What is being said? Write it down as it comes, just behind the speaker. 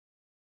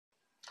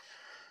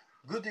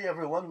Good day,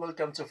 everyone.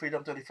 Welcome to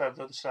Freedom 25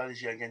 Dot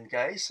Strategy again,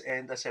 guys.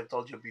 And as I've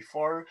told you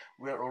before,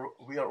 we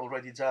are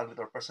already done with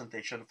our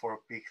presentation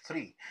for Peak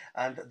 3.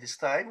 And this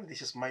time,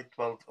 this is my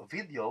 12th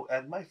video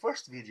and my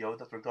first video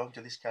that we're going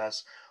to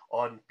discuss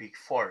on Peak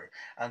 4.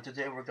 And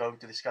today, we're going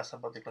to discuss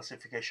about the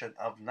classification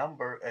of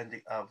number and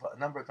the of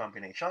number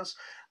combinations,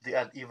 the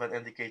odd even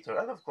indicator,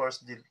 and of course,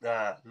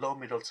 the low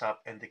middle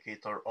top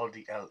indicator or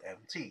the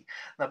LMT.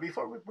 Now,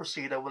 before we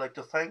proceed, I would like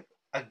to thank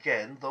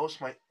again those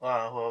who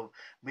have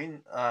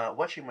been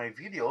watching my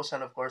videos,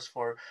 and of course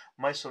for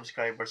my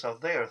subscribers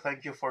out there.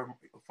 Thank you for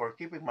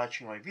keeping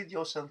watching my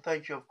videos, and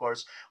thank you of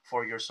course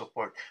for your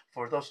support.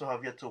 For those who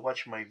have yet to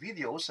watch my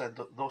videos and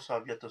those who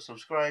have yet to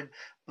subscribe,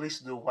 please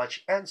do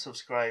watch and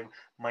subscribe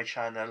my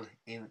channel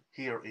in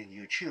here in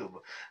YouTube.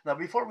 Now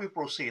before we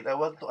proceed, I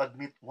want to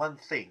admit one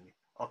thing.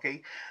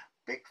 Okay,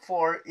 Pick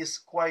 4 is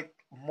quite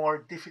more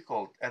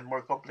difficult and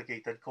more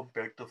complicated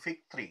compared to Pick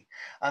 3.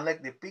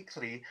 Unlike the Pick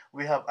 3,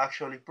 we have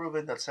actually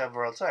proven that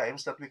several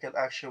times that we can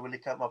actually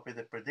come up with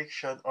a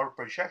prediction or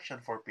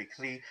projection for Pick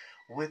 3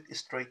 with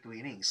straight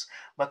winnings.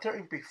 But here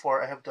in Pick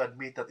 4, I have to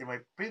admit that in my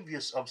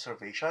previous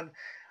observation,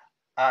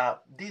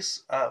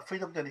 this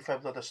Freedom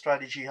 25 Dota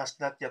strategy has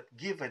not yet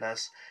given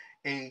us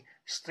a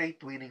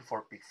straight winning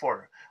for Pick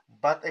 4.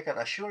 But I can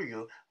assure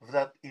you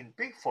that in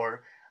Pick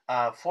 4,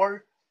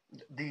 for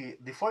the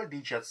four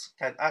digits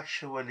can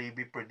actually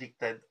be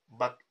predicted,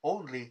 but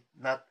only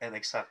not an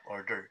exact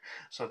order.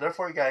 So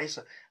therefore, guys,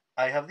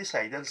 I have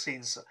decided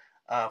since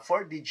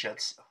four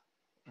digits,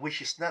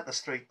 which is not a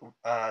straight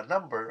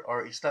number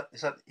or is not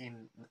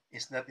in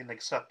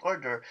exact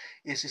order,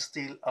 is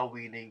still a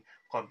winning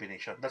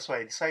combination. That's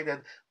why I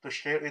decided to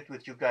share it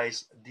with you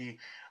guys, the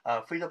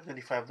Freedom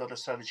 25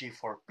 strategy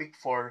for Pick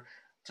 4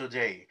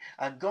 today.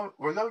 And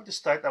we're going to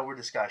start our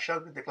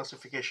discussion with the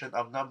classification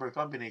of number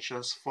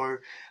combinations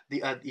for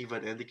the odd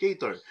even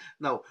indicator.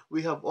 Now,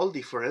 we have all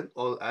different,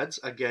 all adds.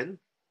 Again,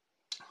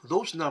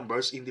 those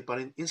numbers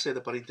inside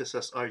the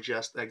parentheses are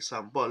just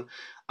example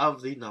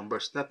of the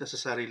numbers, not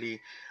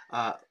necessarily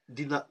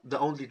the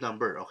only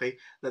number. Okay,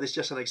 that is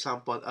just an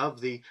example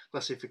of the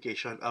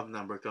classification of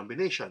number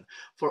combination.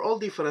 For all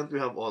different, we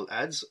have all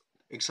adds.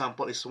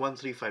 Example is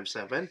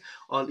 1357.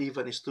 All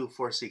even is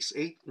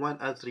 2468. 1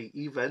 add 3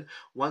 even.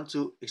 1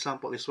 2.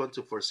 Example is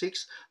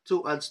 1246.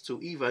 2 adds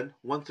 2 even.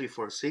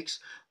 1346.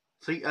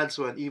 3 adds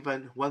 1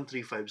 even,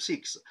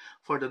 1356.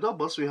 For the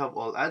doubles, we have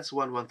all adds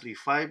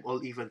 1135,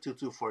 all even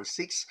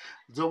 2246.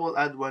 Double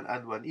add 1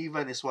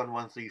 even is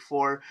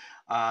 1134.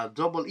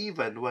 Double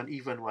even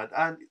 1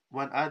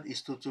 add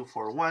is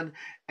 2241.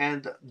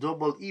 And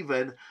double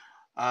even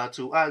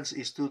 2 adds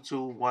is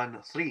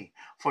 2213.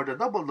 For the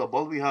double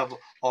double, we have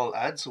all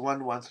adds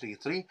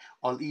 1133,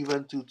 all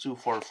even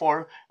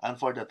 2244. And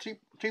for the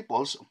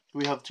triples,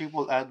 we have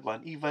triple add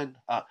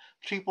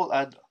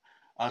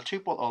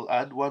triple all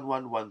add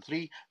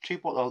 1113,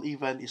 triple all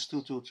even is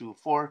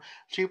 2224,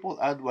 triple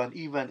add 1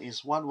 even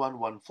is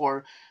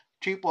 1114,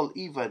 triple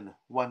even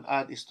 1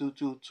 add is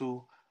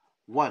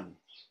 2221.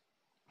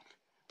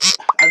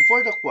 And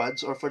for the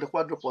quads or for the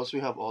quadruples, we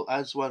have all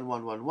adds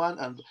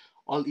 1111 and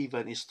all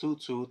even is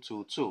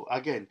 2222.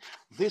 Again,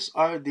 these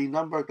are the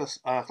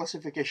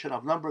classification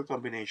of number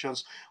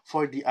combinations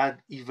for the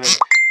odd even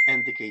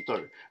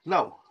indicator.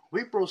 Now,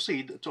 we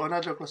proceed to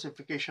another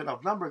classification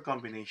of number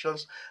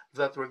combinations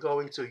that we're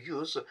going to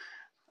use,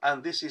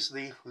 and this is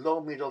the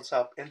low middle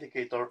top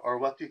indicator, or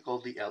what we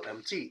call the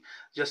LMT.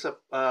 Just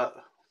a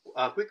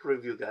quick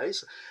review,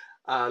 guys.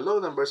 Low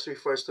numbers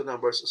refers to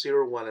numbers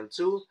 0, 1, and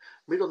 2.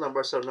 Middle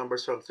numbers are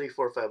numbers from 3,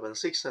 4, 5, and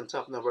 6. And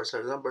top numbers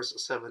are numbers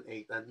 7,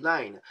 8, and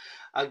 9.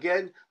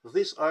 Again,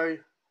 these are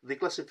the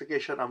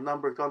classification of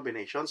number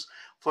combinations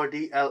for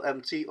the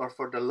LMT, or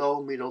for the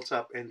low middle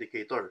top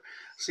indicator.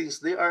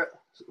 Since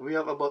we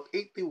have about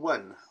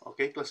 81,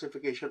 okay,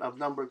 classification of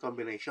number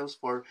combinations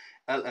for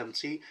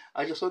LMT.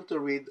 I just want to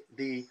read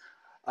the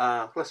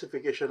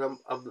classification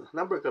of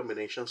number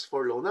combinations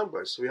for low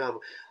numbers. We have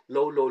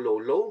low, low, low,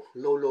 low,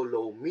 low, low,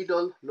 low,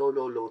 middle, low,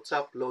 low, low,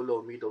 top, low,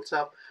 low, middle,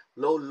 top,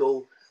 low,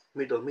 low,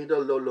 middle,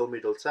 middle, low, low,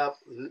 middle, top,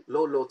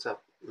 low, low,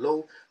 top,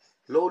 low,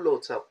 low, low,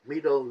 top,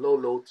 middle, low,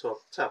 low, top,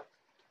 top.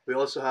 We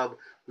also have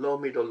low,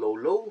 middle, low,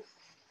 low,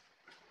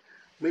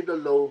 middle,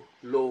 low,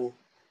 low,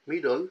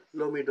 middle,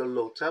 low, middle,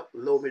 low, top,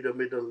 low, middle,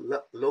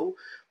 middle, low,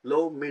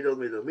 low, middle,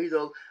 middle,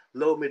 middle,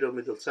 low, middle,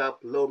 middle, top,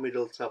 low,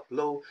 middle, top,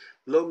 low,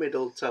 low,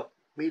 middle, top,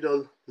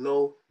 middle,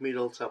 low,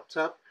 middle, top,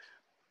 top.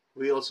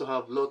 We also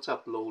have low,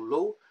 top, low,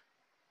 low,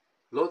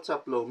 low,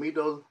 top, low,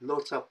 middle, low,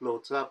 top, low,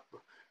 top,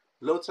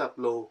 low, top,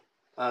 low,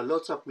 low,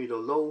 top,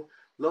 middle, low,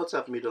 low,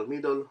 top, middle,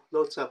 middle,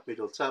 low, top,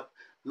 middle, top,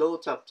 low,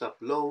 top, top,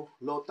 low,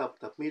 low, top,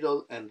 top,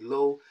 middle, and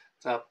low,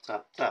 top,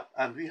 top, top.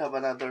 And we have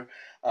other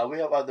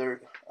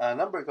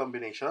number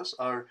combinations,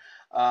 or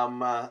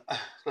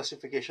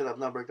classification of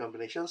number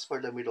combinations for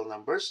the middle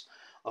numbers.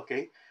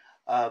 Okay,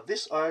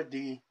 these are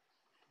the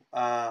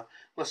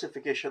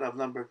classification of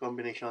number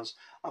combinations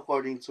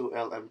according to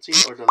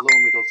LMT, or the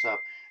low middle top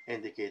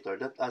indicator.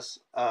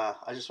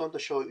 I just want to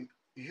show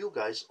you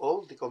guys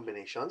all the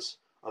combinations.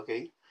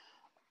 Okay,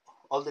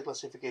 all the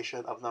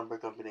classification of number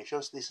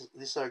combinations.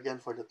 These are again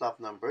for the top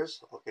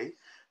numbers. Okay,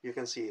 you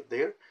can see it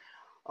there.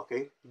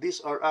 Okay, these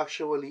are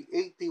actually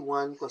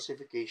 81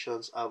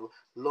 classifications of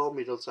low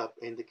middle top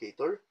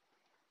indicator.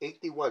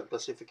 81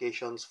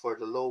 classifications for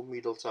the low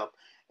middle top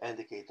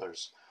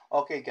indicators.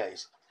 Okay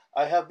guys,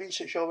 I have been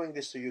showing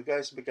this to you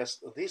guys because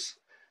this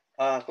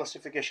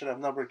classification of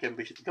number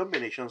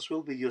combinations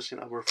will be used in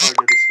our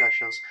further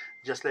discussions,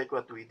 just like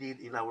what we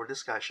did in our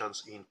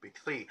discussions in PIC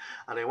 3.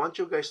 And I want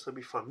you guys to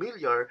be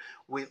familiar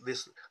with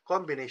this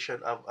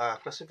combination of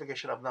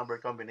classification of number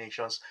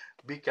combinations,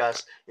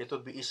 because it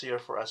would be easier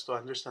for us to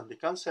understand the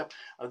concept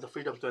of the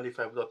Freedom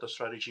 25 Lotto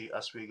strategy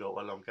as we go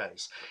along,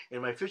 guys.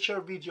 In my future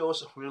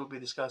videos, we will be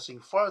discussing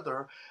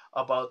further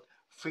about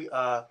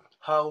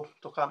how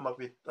to come up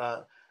with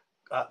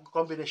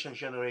combination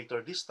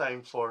generator, this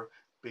time for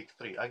PIC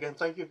 3. Again,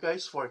 thank you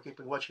guys for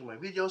keeping watching my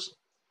videos.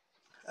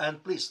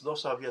 And please,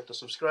 those of you yet to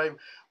subscribe,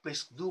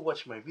 please do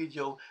watch my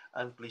video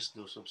and please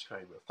do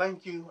subscribe.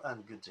 Thank you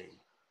and good day.